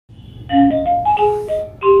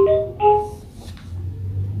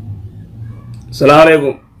السلام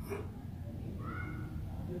عليكم.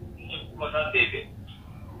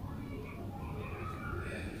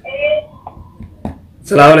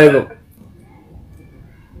 السلام عليكم.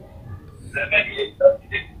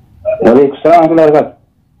 وعليكم السلام ورحمة الله وبركاته.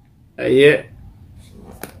 أيه.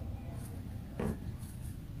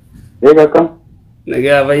 إيه كم؟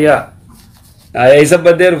 نجا भैया. आया सब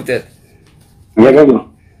बदे रुपते. ये क्या?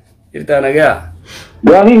 इतना नगा.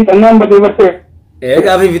 गाफी वितन्नाम बदे बरसे.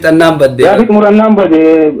 गाफी वितन्नाम बदे. गाफी तुम्हारा नाम बदे.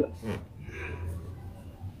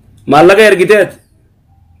 माला का एर्गितेत.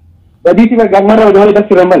 बदी थी मैं गमरा उधर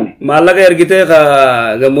 10 रंबन. माला का एर्गिते का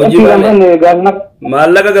गमोजी वाले.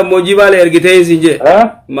 माला का गमोजी वाले एर्गिते ही सिंजे. हाँ?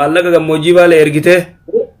 माला का गमोजी वाले एर्गिते.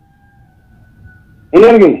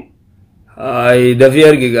 इनर्गी. आई दफी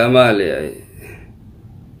एर्गी गमाले आई.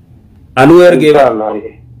 अनु एर्गी.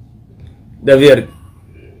 दफी एर्गी.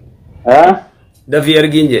 हाँ? दफी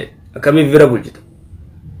एर्गी इंजे. कमी विरा बुल्चित.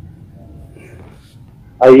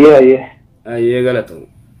 आइए गलत हूँ.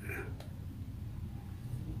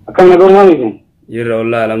 अकल नगो मामी हैं. ये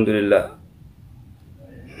रोला अल्हम्दुलिल्लाह.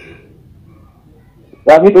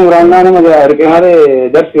 गाफी तुम्हारा नाम मुझे अरके हमारे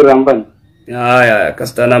 10 रंबन. हाँ यार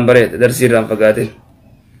कस्ता नंबर है 10 रंब फगाते.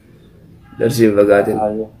 10 फगाते.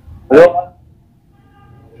 हेलो.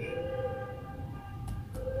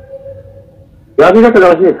 गाफी का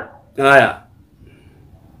क्लास है. हाँ यार.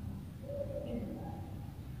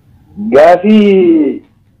 गाफी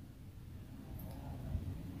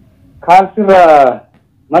खास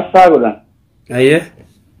मस्सा गुला. आइए.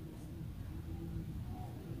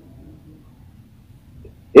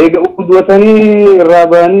 एक उद्वतनी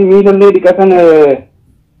राबानी मीलले दिकतन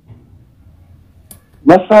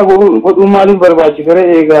मस्सा को उमाली बर्बाची करे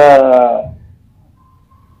एक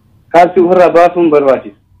खास ऊपर राबासुम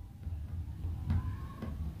बर्बाची.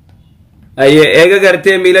 आइए एगा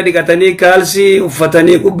करते मीला दिकतनी कालसी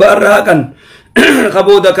उफतनी कुबारा कन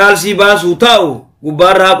खबोदा कालसी बास उताओ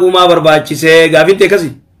कुबारा कुमा बर्बाची से गाफी ते कसी.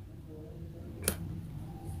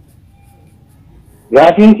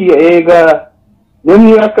 गाफी की एक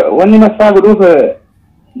वन्य मस्सा गुरु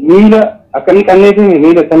मीला अकनी करने थे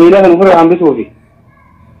मीला तमीला का ऊपर आम भी सोफी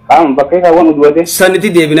काम बक्के का वन उद्वते सनिति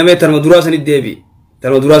देवी नमे धर्मदुरा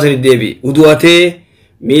सनिति देवी उद्वते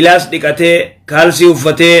मीलास दिकते कालसी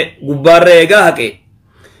उफते गुब्बारे एगा हके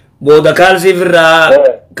बोदा कालसी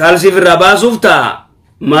फिर बास उफता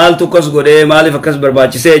माल तो कस गोरे माल फकस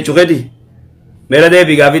बर्बाची से चुके थी मेरा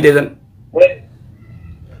देवी गाफी देसन.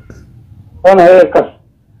 कौन है कस?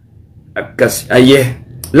 अक्कस आइए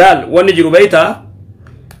लाल वन्य जिरु बैठा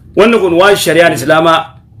वन्य कुन वान शरियान इस्लामा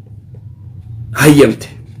हय्यमते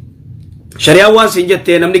शरिया वान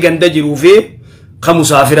सिंजते नमनी गंदा जिरु फे खा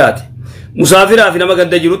मुसाफिरा फिर नम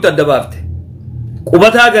गंदा जिरु तद्दबाफ्ते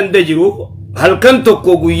कुबता गंदा जिरु हल्कन तो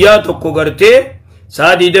को गुया तो को करते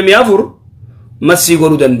सादी दम याफुर मस्सी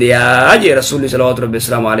गोरु दंदिया जे रसूल सल्लल्लाहु अलैहि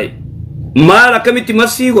वसल्लम माल अकमिति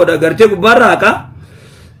मस्सी गोरा करते गुब्बारा का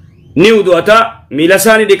नी उद्वता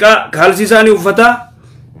मीलसानी दिका खालसीसानी उफता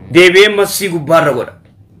देवे मस्सी गुब्बारा गोरा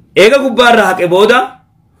एगा गुब्बारा हके बोदा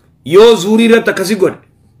यो जूरी रत कसी गोर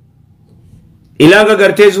इलाका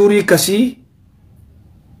करते जूरी कसी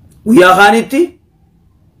उया खानिती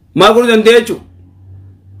मागुर दंदेचु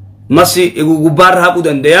मस्सी एगु गुब्बारा हाकु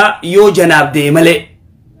दंदेया यो जनाब दे मले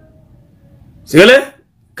सिगले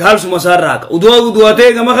खालसु मसार राका उद्वते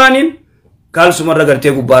गमखानिन खालसु मर्रा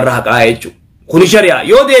करते गुब्बारा हाका आएचु खुनी शरिया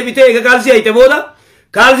यो देविते एक कालसी आइते बोला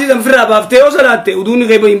कालसी संफिरा बाफ्ते हो सलाते उदूनी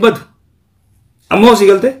कहीं पर इंबद अम्मो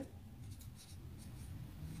सिगलते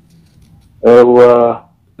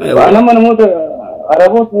वाला मन मुझ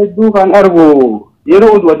अरबो से दुकान अरबो येरो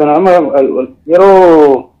उद्वतना अम्मा येरो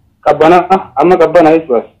कब्बना अम्मा कब्बना इस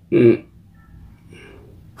बस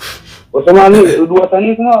उसमानी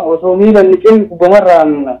उद्वतनी ना उसमी लनिकेन कुबमरान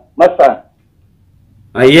मस्सा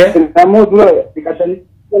आइए नमो दूर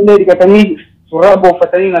दिकतनी surah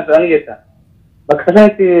bofatani nasani kita. Bakasnya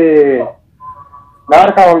itu lar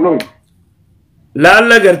kawalum.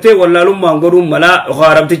 Lalla gerte wallalum mangorum mala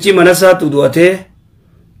kharab tichi manasa tu duate.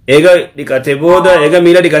 Ega dikate boda ega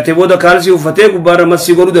mila dikate boda kalsi ufate gubbara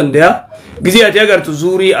massi goru dandya. Gizi ati agar tu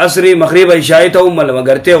zuri asri maghriba isha'i ta ummal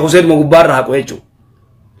magarte Hussein mo gubbara hako hechu.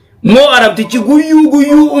 Mo arab tichi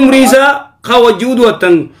guyu umrisa khawajudu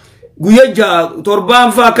watan guyajja torban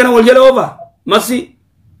fa kana waljala oba massi.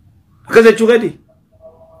 Kase chuketi.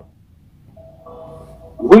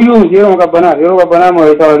 Guyu zero kabana mo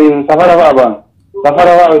ito rin safara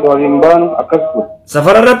wa ito rin ban akasku.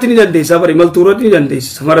 Safara ratti ni dande safari malturot ni dande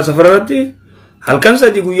safara ratti halkan sa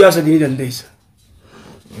di guya sa di dande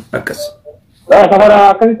akas.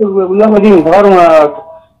 Safara akas itu guya madin safara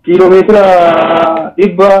kilometer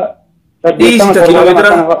ibba ديس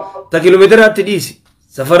تا كيلومتر ديس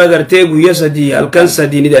سفر غرتي غويا سدي الكن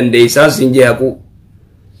سدي ني دندي ساسنجي اكو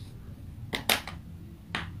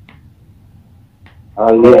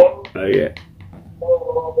ايه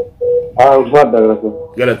تفضل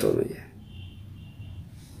غلط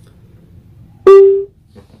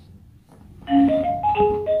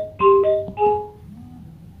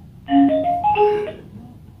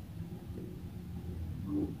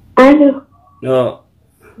الو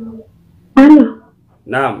الو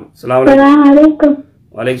نعم السلام عليكم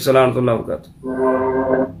وعليكم السلام ورحمة الله وبركاته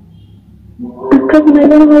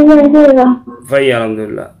فيا الحمد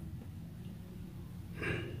لله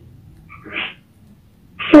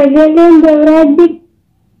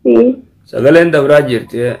سجلين دبرات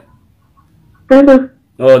جرتي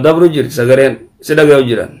دبرو جرت سجلين سدق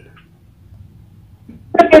وجران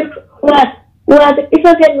وات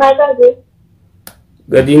إفكر ما قصدي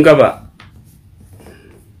قدين كبا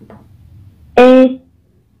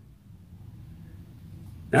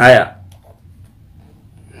هيا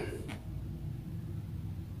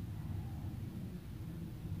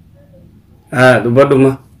دبر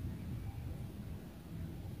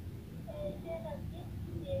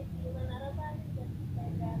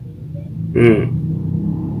أيه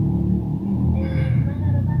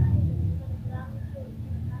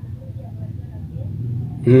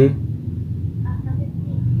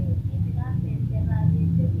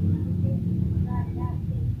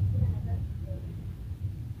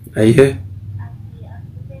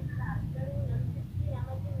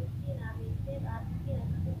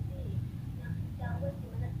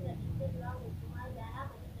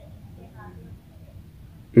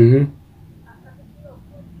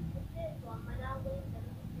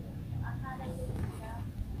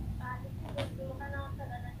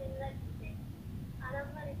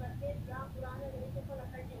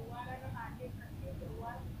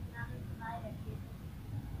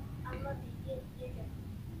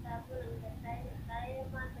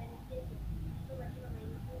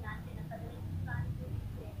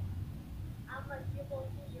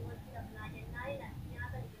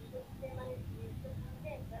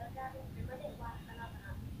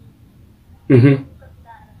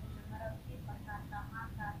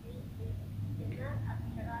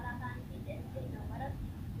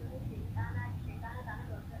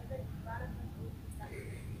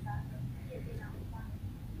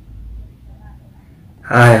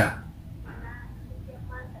هايا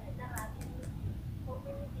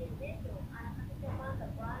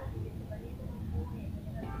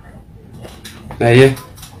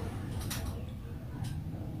أيه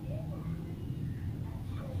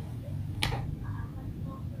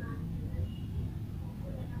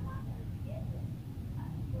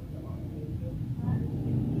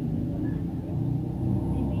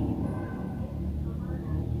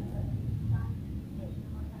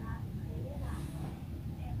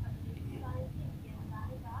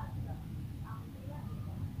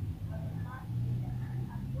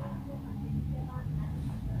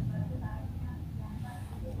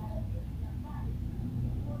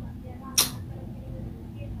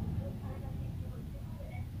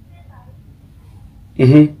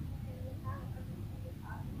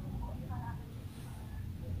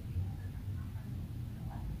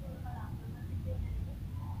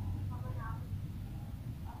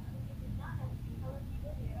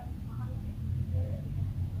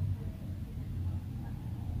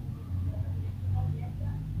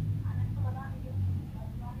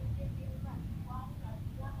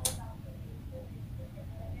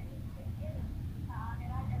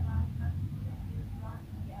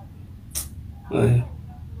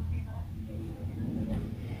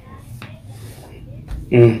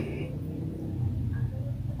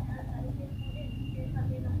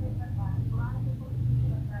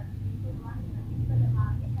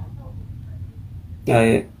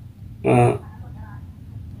أيه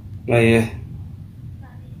أيه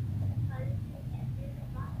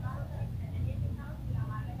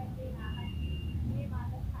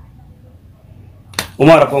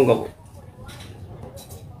Umar Kongo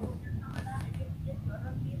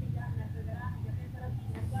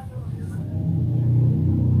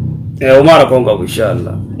Umar Kongo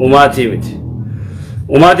inshallah umati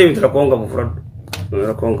mit Kongo mufrad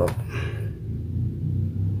Kongo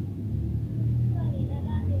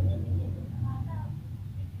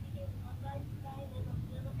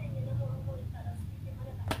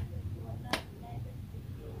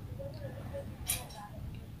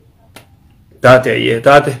تاتي ايه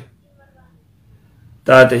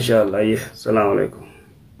تاتي ان شاء الله ايه السلام عليكم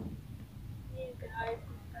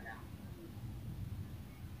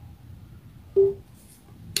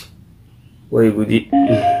way gudi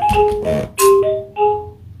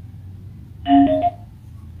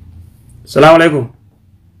السلام عليكم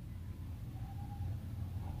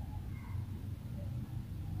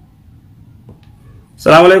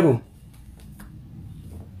السلام عليكم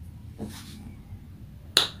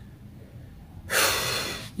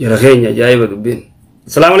يا رخين يا جايبة دبين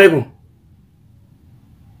السلام عليكم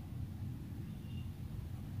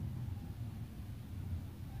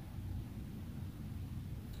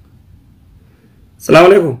السلام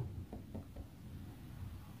عليكم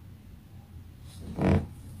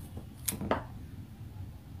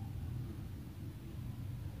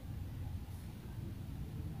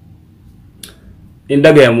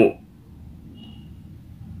inda gamu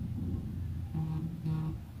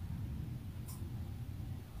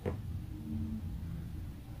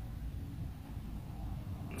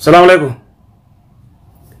السلام عليكم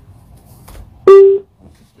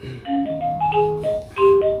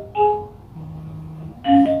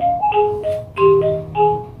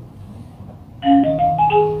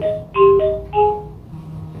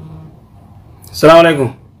السلام عليكم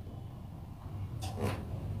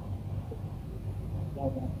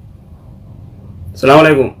السلام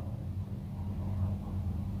عليكم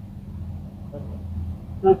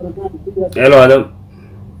hello Adam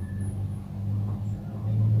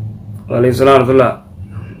وعليكم السلام ورحمة الله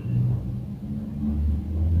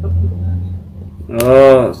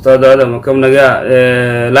استاذ آدم كم نجا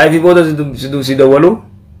لايف يبغى سيدو سيدو ولو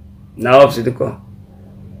نعرف سيدكو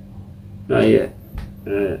أيه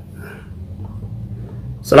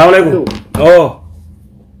السلام عليكم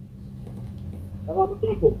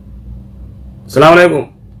السلام عليكم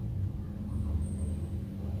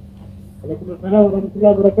عليكم السلام ورحمة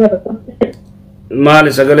الله وبركاته.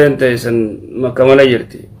 مالي سقلي انت سن مكمل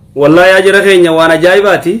جرتي والله يا جرخين وانا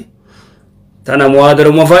جايباتي تانا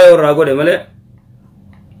موادر مفايور راغو دي ملي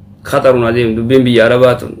خطر عظيم دبين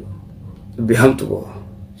بياربات بهمتو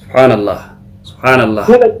سبحان الله سبحان الله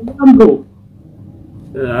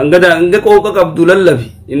انغدا كوكا عبد الله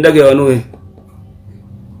عندك وانوي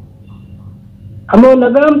أما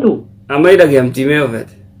نغامتو أما إذا قمتي ما يوفت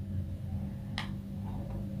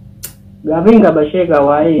غافين كبشيكا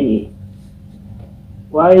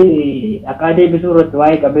واي أكادي بسورة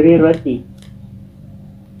واي كبري رتي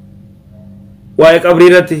واي كبري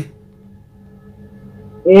رتي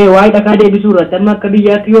واي أكادي بسورة تما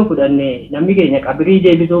كبيات يوفد أني نمي كينيا كبري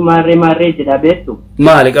جي بسو ماري جدا بيتو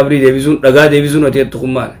مالي كبري دي بسون لغا دي بسون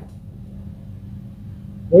وتيتكم مالي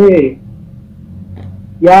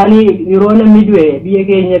يعني يرونا مدوي بيه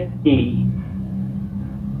كينيا تي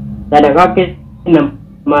صدقاء كنم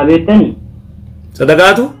ما بيتني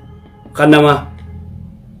صدقاتو خنما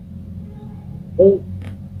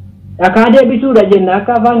أكادي بسورة جنة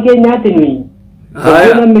أكافان كينيا تنوي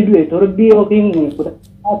يرونا مدوي تربي وكين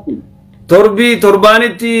torbi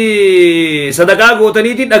torbaanitti sadaqaa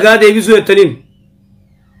gootaniiti dhagaa deebisuu jettaniin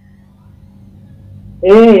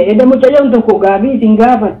eda mucayyaan tokko gaabii isin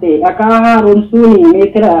gaafatte dhagaa haaromsuuni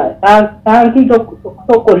meetira taankii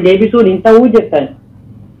tokko deebisuun hin ta'uu jettan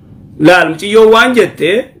laal muciyyoo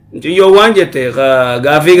waan jette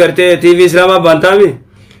gaafii gartee TV islaamaa bantaami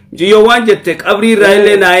muciyyoo waan jette qabrii irraa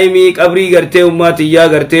illee naayimii qabrii gartee ummaatiyyaa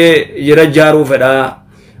gartee jira jaaruu fedhaa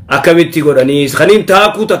akamitti godhanii khaniin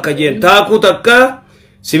taakuu takka jeen taakuu takka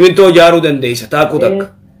simintoo jaaruu dandeessa taakuu takka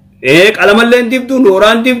qalamallee dibdu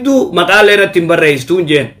nooraan dibdu maqaalee irratti hin barreessitu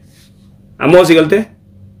jeen ammoo si galte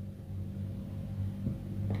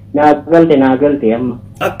naa galte amma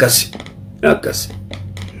akkasi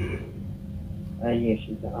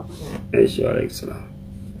ايش عليك السلام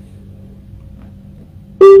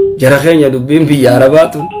جرى خينيا دبين بيا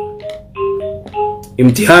رباتو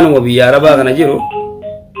امتحان وبيا ربا كان جيرو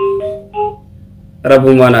رب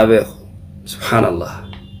ما نابيخ سبحان الله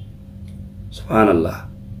سبحان الله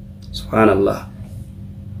سبحان الله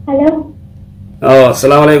هلو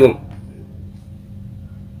السلام عليكم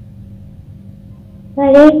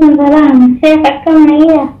وعليكم السلام شيخ أكم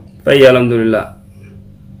نية فيا الحمد لله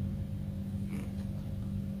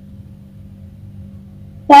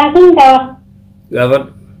لكن غفر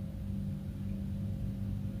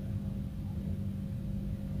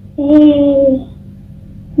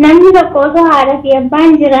namni tokko osoo haadha fi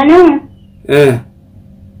abbaan jiranuu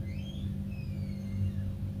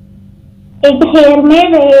itti heerumee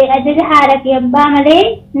bahee ajaja haadha fi abbaa malee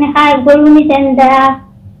nikaa godhuu ni danda'a.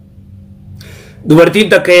 Dubartiin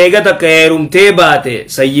takka eega takka heerumtee baate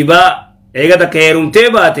sayyibaa eega takka heerumtee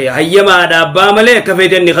baate hayyama haadha abbaa malee akka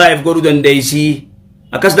feeteen nikaa godhuu dandeessi.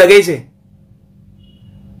 Akkas dhageesse?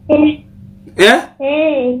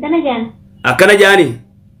 Akkana jaani?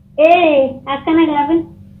 Akkana gaafin.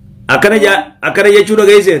 Akkana jechuu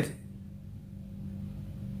dhageesseet?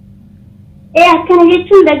 akkana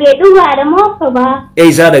jechuun dhagee dhugaadha moo soba?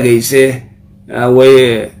 Isaa dhageessee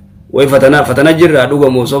way fatana jirraa dhuga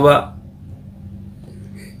moo soba?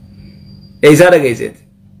 Isaa dhageesseeti.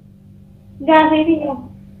 Gaafii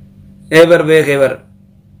biyya. Bar beekee bar.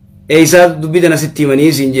 Isaa dubbii tana sitti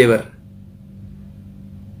himanii siin jee bar.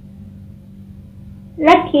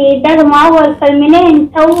 Lakki darumaa wal falminee hin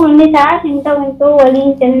ta'uu inni taa'as hin ta'u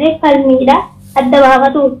waliin jennee falmiidha adda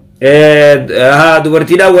baafatu.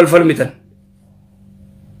 Dubartiidhaan wal falmitan.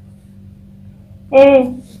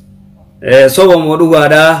 Soba moo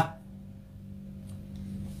dhugaadhaa?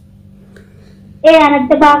 An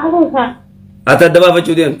adda baafatu isaa. Ati adda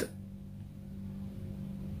baafachuu deemta?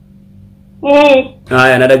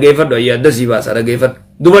 Na dhageeffadhu ayyaa adda sii baasa dhageeffadhu.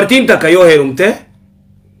 Dubartiin takka yoo heerumte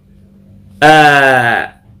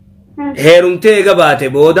heerumtee eega baate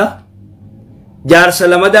booda jaarsa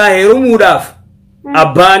lamadaa heerumuudhaaf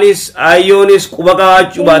abbaanis ayyoonis quba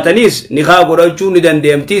qabaachuu baatanis nikaa godhachuu ni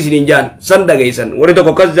dandeemti isiniin jaan san dhageessan warri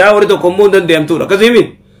tokko akkas jaa warri tokko immoo hin dandeemtuudha akkasii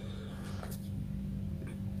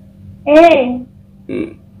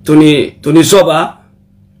tuni soba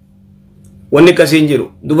wanni akkasiin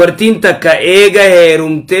jiru dubartiin takka eega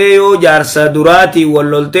heerumtee yoo jaarsa duraatii wal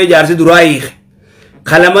loltee jaarsi duraa hiike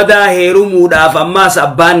kalamadaa heerumuudhaaf ammaas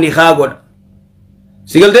abbaan nikaa godha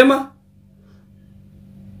si galteema?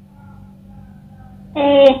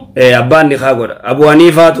 Abbaan nikaa godha Abu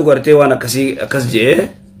Haniifaatu gartee waan akkasii akkas jee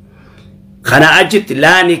kana achitti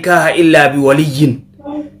laa nikaaha illaa biwaliyyin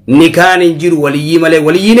nikaan hin jiru waliyyii malee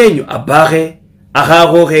waliyyiin eenyu abbaa kee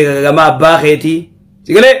akaakoo kee gagama abbaa keetii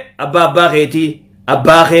si galee abbaa keetii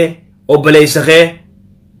abbaa kee obboleessa kee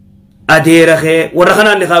adeera kee warra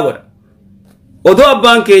kanaan nikaa godha odoo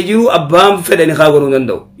abbaan kee jiru abbaan fedhe nikaa godhuu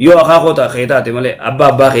danda'u yoo akaakoo kee taate malee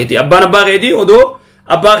abbaa keetii abbaan abbaa keetii odoo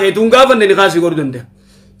abbaa keetuun gaafanne nikaa si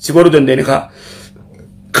godhuu danda'e nikaa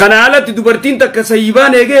kana alatti dubartiin takka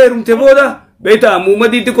sayyibaan eegee heerumte booda beektaa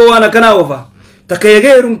muumadiitti koo waan akkanaa oofa takka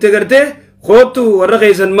eegee heerumte gartee kootu warra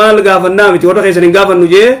keessan maal gaafannaa miti warra keessan hin gaafannu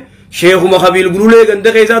jee sheekuma qabiil gululee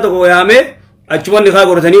ganda keessaa tokko yaamee achuma nikaa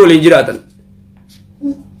godhatanii waliin jiraatan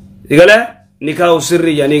digala nikaa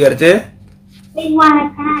sirrii jedhanii gartee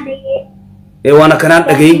waan akkanaan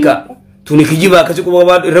dhagahinka tuni kijiba akkasi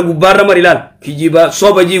quba irra gubbaarra mari ilaal kijiba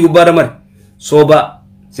soba jii gubbaarra mari soba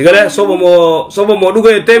sigale soba moo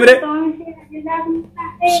dhuga jettee mire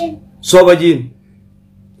soba jiin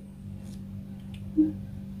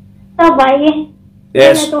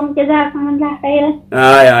yes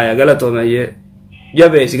ya galatoome ye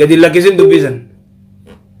jabe sigadi lakkisin dubbisan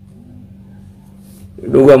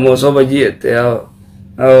dhuga moo soba jii jette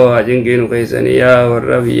yaa ajinkiinu keessanii yaa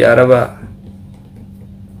warra biyya arabaa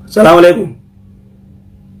السلام عليكم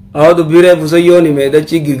أعوذ بالله فسيوني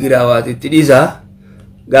ميدتشي غيراوات تديسا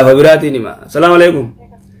غافا براتي نما السلام عليكم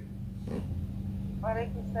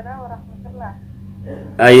وعليكم السلام ورحمة الله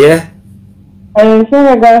أيه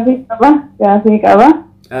شيخ غافي كابا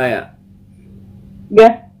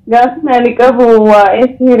غافي مالك أبو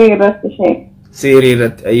وإسيري رت شيخ سيري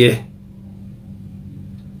رت أيه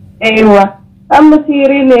أيوة أما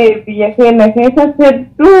سيريني بيكينا كيسا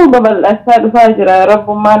تدو ببال أساد فاجرة رب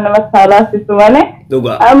ما نمت حالات سواني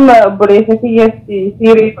أما بريسكي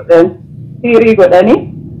سيري قداني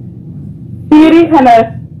سيري هنا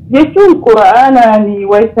جيشون قرآناني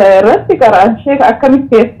ويسارت قرآن شيخ أكمل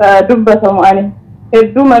كيسا دبة مؤاني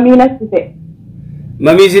تدو ممينة ستي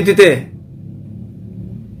ممي ستي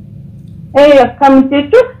أي أكمل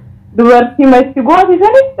تدو دوارتي ما يستيقوتي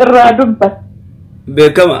سني الرا دبة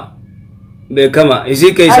بكما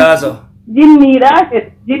isi keessaasa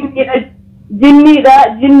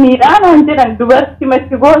jinniidhaan han jedhan dubarti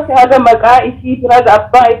matti goose haga maqaa isiiti haga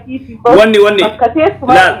abbaa isiiti wanni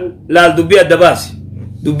laal dubbii adda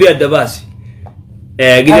baasi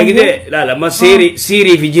gide laal amma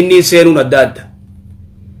siirii fi jinniin seenuun adda adda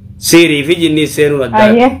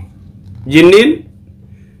jinniin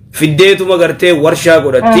fiddeetuma gartee warshaa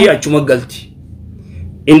godhatti achuma galti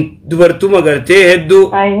dubartuma gartee hedduu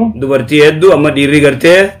dubartii hedduu amma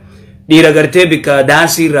dhiira gartee bikka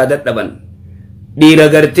daansii irraa dadhaban dhiira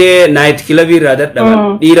gartee naayit kilabii irraa dadhaban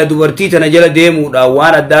dhiira dubartii tana jala deemuudhaan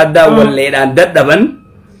waan adda addaa walleedhaan dadhaban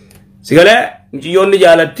sigalee muciyyoonni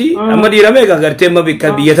jaalatti amma dhiira meeqa gartee amma bikka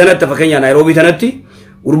biyya tanatti fakkeenya naayiroobii tanatti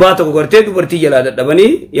gurbaa tokko gartee dubartii jalaa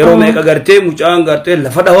dadhabanii yeroo meeqa gartee mucaan gartee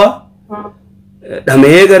lafa dhawaa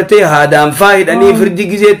dhamee gartee haadaan faa hidhanii firdi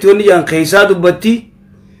gizeetti wanni jaan keessaa dubbatti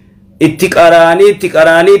itti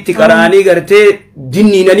qaraanii gartee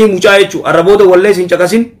dinniinanii mucaa jechuun arraboota wallee sin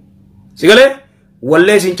caqasin sigalee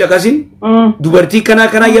wallee sin caqasin dubartii kanaa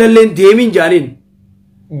jalallee deemiin jaaniin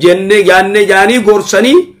jaanii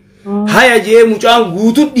gorsanii haya je mucaan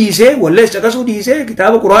guutu dhiise wallee caqasuu dhiise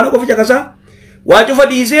kitaaba quraana qofa caqasa waa cufa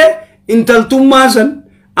dhiise intaltummaa san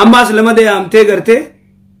ammaas lama deeyamtee gartee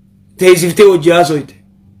teessiftee hojii haasoyte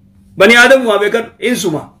bani aadam waa beekan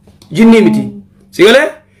insuma jinni miti sigalee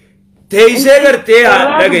teessee gartee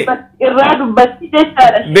dhagee irraa dubbatti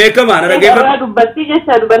jechaadha beekamaan dhageeffadhu irraa dubbatti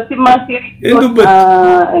jecha dubartiin maasirii hin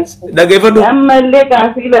dubbatti dhageeffadhu ammallee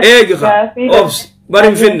gaafii eega obsi bar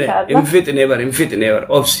infitne bar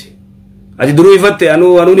obsi ati duruu ifatte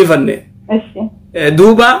anu nifanne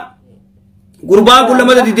duuba gurbaan kun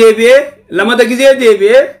lamada gizee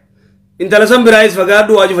deebi'ee intala san biraayis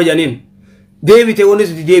fagaadhu waaju fajaniin deebite wonis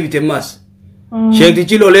deebite maas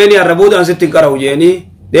sheektichi loleeni arrabuudhaan sitti hin qara'u jeeni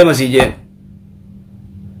deemasii jeen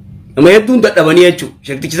nama hedduun dadhabanii jechuu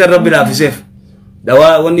sheektichi san rabbi laafiseef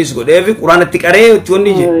dawaa wanni is godheefi quraanatti qaree jechuu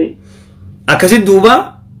wanni jee akkasit duuba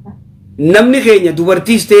namni keenya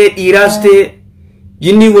dubartiis ta'e dhiiraas ta'e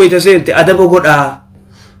jinni wayita seente adaba godhaa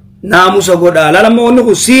naamusa godhaa lalamma wanni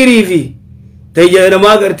kun siirii fi ta'e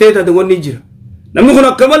namaa gartee tate wanni jira namni kun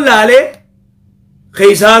akkaman laalee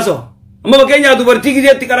keeysaaso amma fakkeenyaa dubartii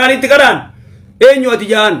gizeetti qaraanitti qaraan eenyu ati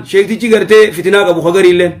jaan sheektichi gartee fitinaa qabu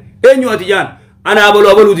hagariilleen eenyu ati jaan ana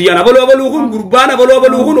abaluuti jaan abaluu kun gurbaan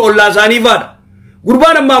abaluu kun ollaa isaanii faadha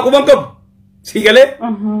gurbaan ammaa quban qabu sigalee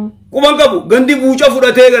quban qabu gandi buuca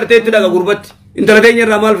fudhatee gartee itti dhaga gurbatti intala teenya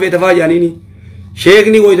irraa maal feeta faa jaaniini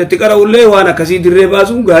sheekni wayitatti qara'ullee waan akkasii dirree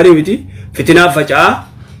baasuun gaarii miti fitinaaf faca'aa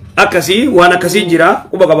akkasii waan akkasii jira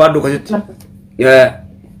quba qabaadhu akkasitti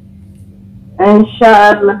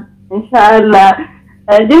inshallah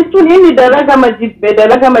jechuun inni dalaga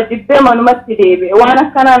majibbee manumatti deebi'e waan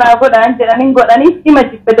akkanaa naa godhaan jedhaniin godhanii hima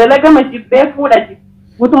jibbe dalaga majibbee fuudha jibbe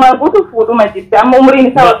guutumaa guutu fuudhuma jibbe amma umriin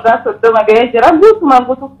isaa waggaa 30 ga'ee jira guutumaa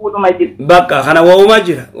guutu fuudhuma jibbe bakka kana waa'uma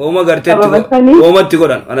jira waa'uma garteetti waa'umatti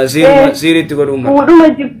godhan kana siiriitti godhuun fuudhuma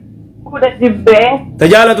jibbee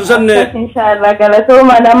tajaalatu san inshallah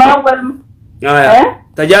galatooma namaa wal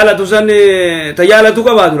tajaalatu san tajaalatu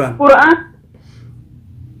qabaa duraan qura'aan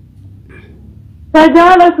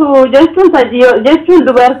tajaalatu jechuun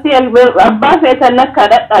dubartii abbaa feetan akka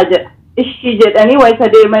dhadhaa jedha ishii jedhanii wayita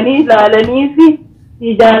deemanii ilaalanii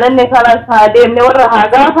fi jaalanne kanas haa deemne warra haa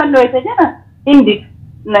gaafannu wayita jedha hindi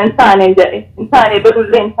hin taane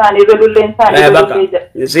bedullee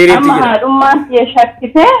jedhe amma haadhummaan siya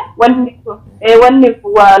shakkite wanni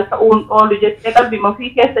waan ta'uun oolu jettee qalbii ofii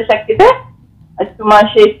keessa shakkite achumaa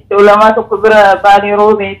sheetti ulamaa tokko bira baanii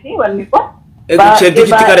roobeeti wanni kun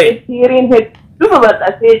sheektichitti qaree siiriin hedduu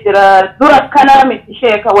babal'atee jira dura akkanaa miti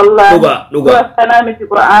sheeka wallaahi dura akkanaa miti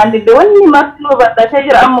qura'aanillee wanni marti babal'atee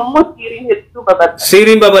jira amma immoo siiriin hedduu babal'atee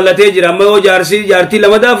siiriin babal'atee jira amma yoo jaartii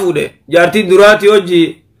lamadaa fuudhe jaartii duraati hojii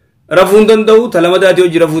rafuun danda'u ta lamadaati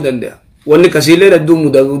hojii rafuu danda'a wanni kasiillee hedduu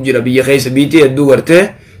mudatu jira biyya keessa biitii hedduu gartee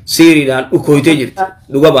siiriidhaan dhukkooytee jirti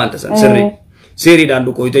dhuga baanta san sirrii siiriidhaan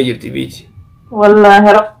dhukkooytee jirti biiti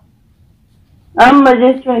والله رب أما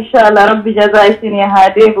جيتو إن شاء الله ربي جزايتني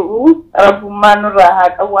هاديبو رب ما نراها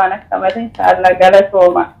قوانا كمت إن شاء الله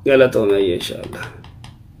قالتوما إن شاء الله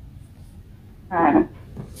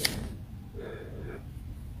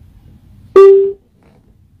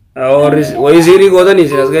ويزيري قودني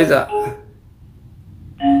سيناس قيسا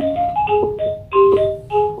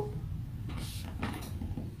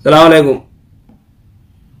السلام عليكم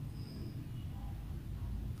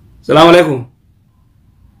السلام عليكم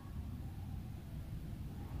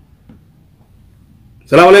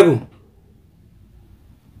السلام عليكم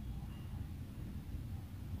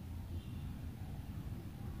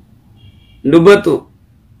Dubrti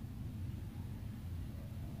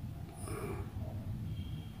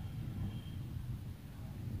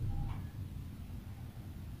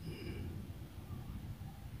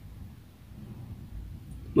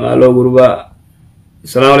Halo gurba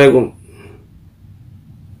Assalamualaikum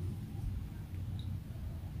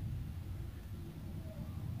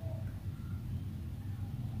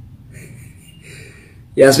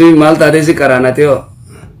Yasmin mal tadi sih karena teo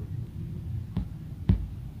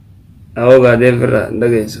Aku gak ada pernah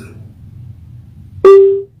guys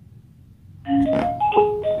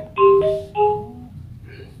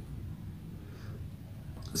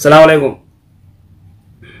Assalamualaikum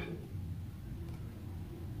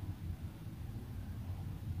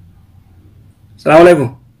Assalamualaikum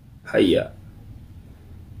Hayya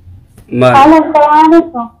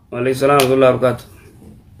Assalamualaikum Waalaikumsalam warahmatullahi wabarakatuh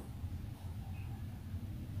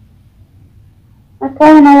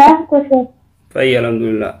كيف يحتفل؟ طيب الحمد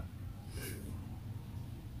لله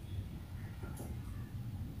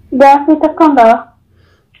Gafi تكون بقى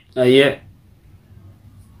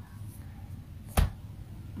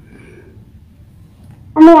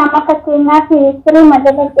Ani amma fakkeenyaaf sirrii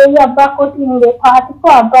madaqatee abbaa kootiin beekaati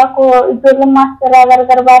koo abbaa koo ijoollee seeraa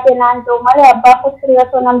gargar baatee naan ta'u malee abbaa koo sirrii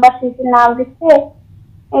osoo nan barsiisin naan bistee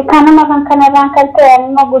kanuma kan kanarraan kan ta'e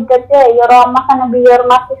anima guddatee yeroo amma kana biyya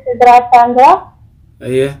ormaa keessa jiraachaa jira.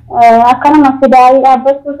 Akkanuma fidaayii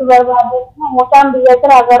dhaabbachuutu barbaade mucaan biyya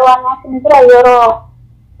jira garuu annaasin jira yeroo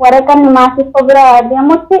waraqaan maatiif bira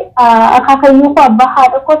deemutti akaakayyuu koo abbaa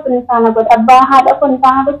haadha koo sun isaana godha abbaa haadha koo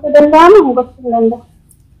isaana gochuu danda'amu gochuu hin danda'u.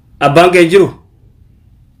 Abbaan kee jiru?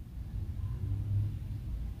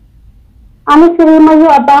 Ani sirrii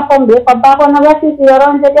mayyuu abbaa koo beeku abbaa koo na barsiisu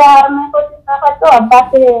yeroo jedhee harmee kootti gaafadhu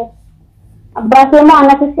abbaa kee moo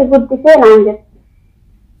anatti si guddisee naan jedhe.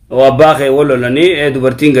 Abbaa kee walolanii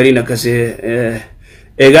dubartiin gariin akkasii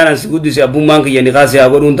eegaan as guddise abbummaan kiyya ni kaasee haa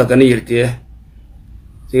godhuun takka ni jirti.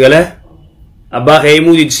 Sigale? Abbaa kee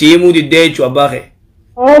himuu diddee jechuun abbaa kee.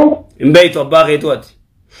 Hin beektu abbaa keetu ati.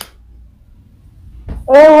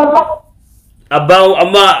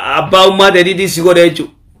 Abbaa ummaa dheedhii si godhe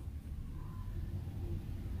jechuudha.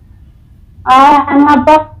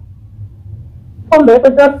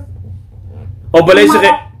 Obboleessa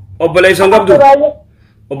hin qabdu?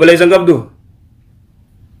 Obboleessa hin qabdu?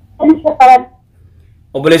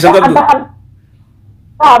 Obboleessa hin qabdu?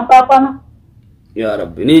 Yaa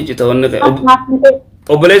Rabbi ni cita wanni ka'e.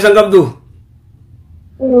 Obboleessa hin qabdu?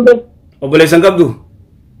 Obboleessa hin qabdu?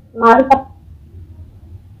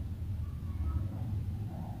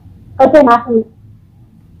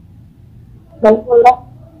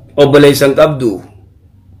 Obboleessa hin qabdu?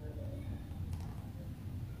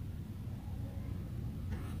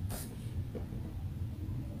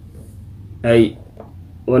 Ay,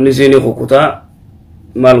 wanni isiin kukutaa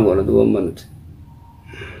maal goona duuba manuti.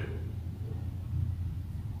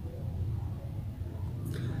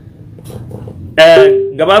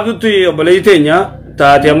 Gabaabduutti obboleessi teenya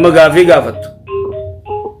taate amma gaafii gaafattu.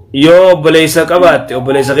 Yoo obboleessa qabaatte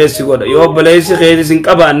obboleessa keessi godha. Yoo obboleessi keessi hin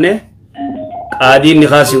qabaanne qaadiin ni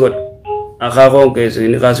kaasi godha. Akaakoon keessi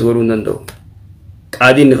ni kaasi godhuu hin danda'u.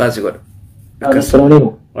 Qaadiin ni kaasi godha.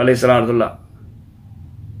 Assalamualaikum. Waalaikumsalam warahmatullah.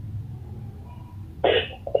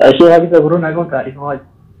 Sheikh habis guru nagon tarik hoj.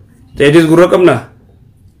 Teedis gurra qabna?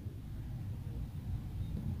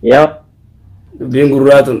 Ya. Dubbiin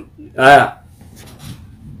gurraatun. Aya.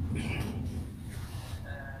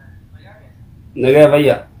 Nagaa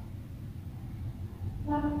fayya.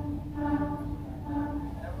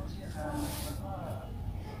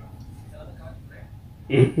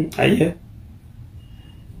 Ayya.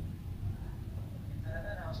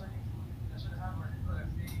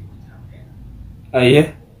 Ayya.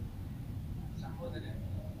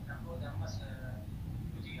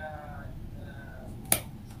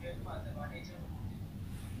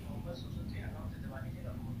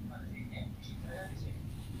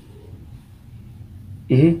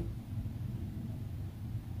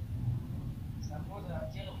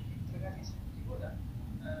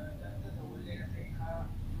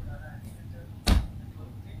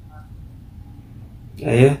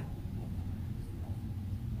 Ayah.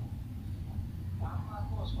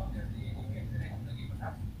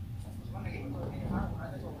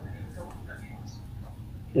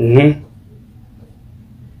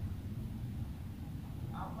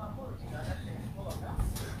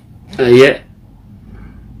 Ayah.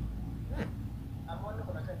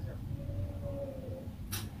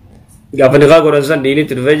 Gaafa niqaa godhan san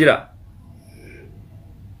diinitti dhufee jira.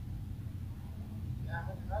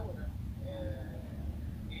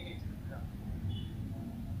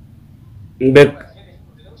 Bek.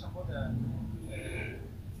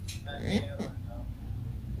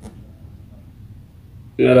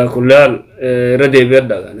 Ala kulli haal irra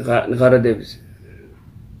deebi'adha niqaa irra deebise.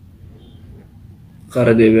 Niqaa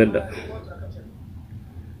irra deebi'adha.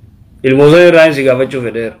 Ilmoosan irraa hin si gaafachuu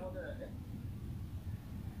fedheera.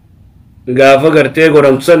 Gaafa gartee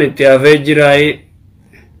godhamtu san itti hafee jiraayi.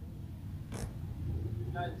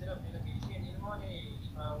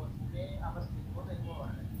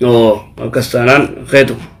 Akkas taanaan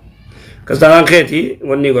keetu. Akkas taanaan keetii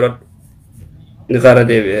wanni godhadhu. Niqaa irra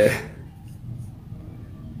deebi'ee.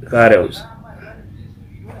 Niqaa re'umsa.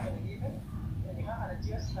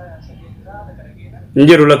 Hin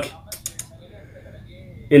jiru lakki.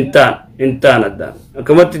 Intaan addaan.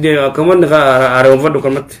 Akkamatti haaromfadhu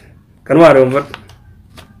kanumatti. Kanuma haaromfadhu.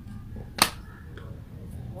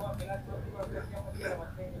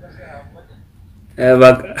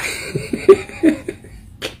 Bakka.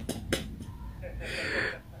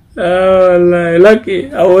 Wallahi lakki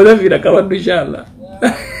awwala fi qabadhu inshallah.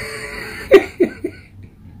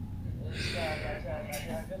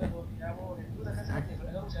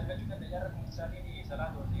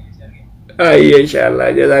 أي إن شاء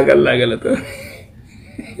الله جزاك الله غلطة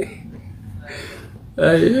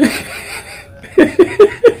أي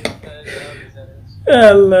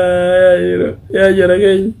الله يا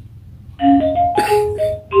جرقين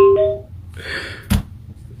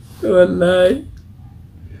والله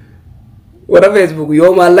ورا فيسبوك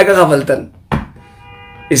يوم الله كغفلتن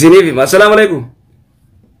إسيني في السلام عليكم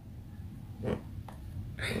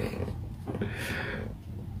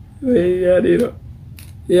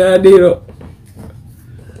يا ديرو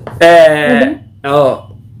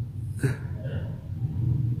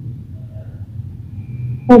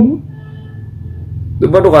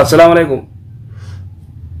Dubrti السلام عليكم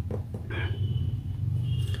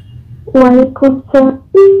وعليكم السلام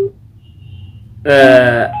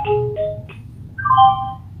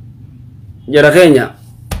جرى كينيا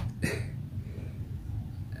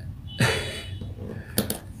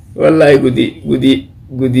والله قدي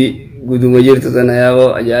مجرت أنا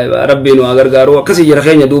يا أجايب ربي نو أجر قارو كسي جرى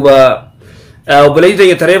كينيا دوبا وبليت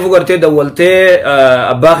يتريفو قرتي دولتي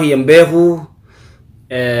أباخي ينبهو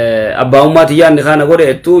أبا أماتي يان خانة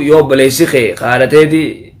قولي تو يو بليسي خي خالتي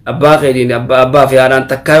دي أباخي دي أبا في عران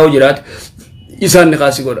تكايو جرات إسان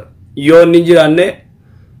نخاسي قولا يو نجران نه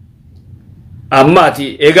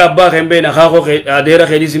أماتي إيغا أباخي ينبهنا خاخو أدير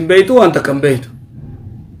خيدي سنبهتو وانتا كنبهتو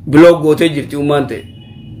بلوغ قوتي جرتي أمانتي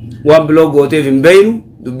وان بلوغ قوتي فنبهنو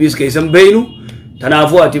دبيس كيسن بهنو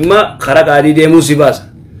تنافو أتما خرق عادي ديمو سباسا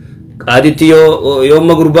قادتي يو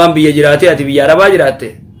مغربان بيا جراتي أتي بيا ربا جراتي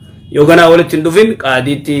يو غنا ولد تندفين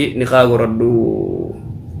قادتي نخا غردو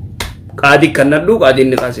قادي كندو قادي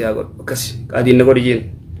نخا سيا غر كسي قادي نغور جين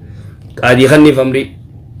قادي خني فمري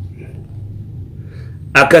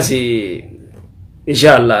أكسي إن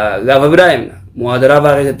شاء الله غاف إبراهيم موادرة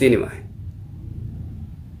باقي ستيني ما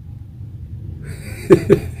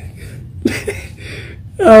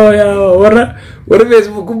يا ورا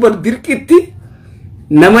فيسبوك كبر ديركتي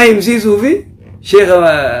نما يمسي صوفي شيخ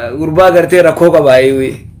غربا کرتے رکھو کا بھائی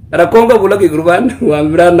ہوئی رکھوں کا بولا کہ غربان وہاں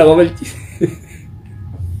بران نہ قبل چیز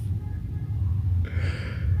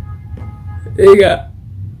ایگا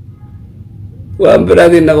وہاں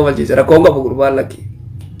بران دین نہ قبل چیز رکھوں کا غربان لکی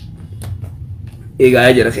ایگا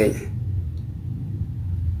آج رکھیں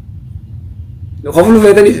خفلو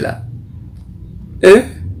فیتن اسلا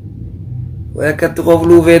ويكت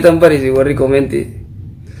خفلو فيتن بريسي وري كومنتي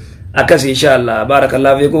أكاس إن شاء الله بارك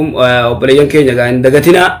الله فيكم وبليان كينيا قاعد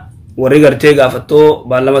دقتنا وري قرتي قافتو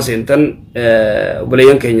بالما سنتن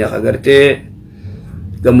وبليان كينيا قرتي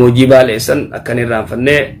قموجي بالإسن أكاني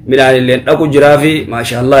رانفني من عن اللي أكو جرافي ما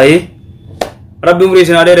شاء الله ربي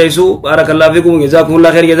مريسنا عليه رئيسو بارك الله فيكم جزاكم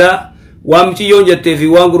الله خير جزاء وامتي يون جتي في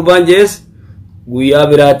وان قربان جيس ويا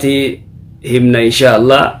براتي همنا إن شاء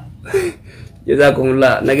الله جزاكم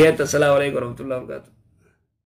الله نجيت السلام عليكم ورحمة الله وبركاته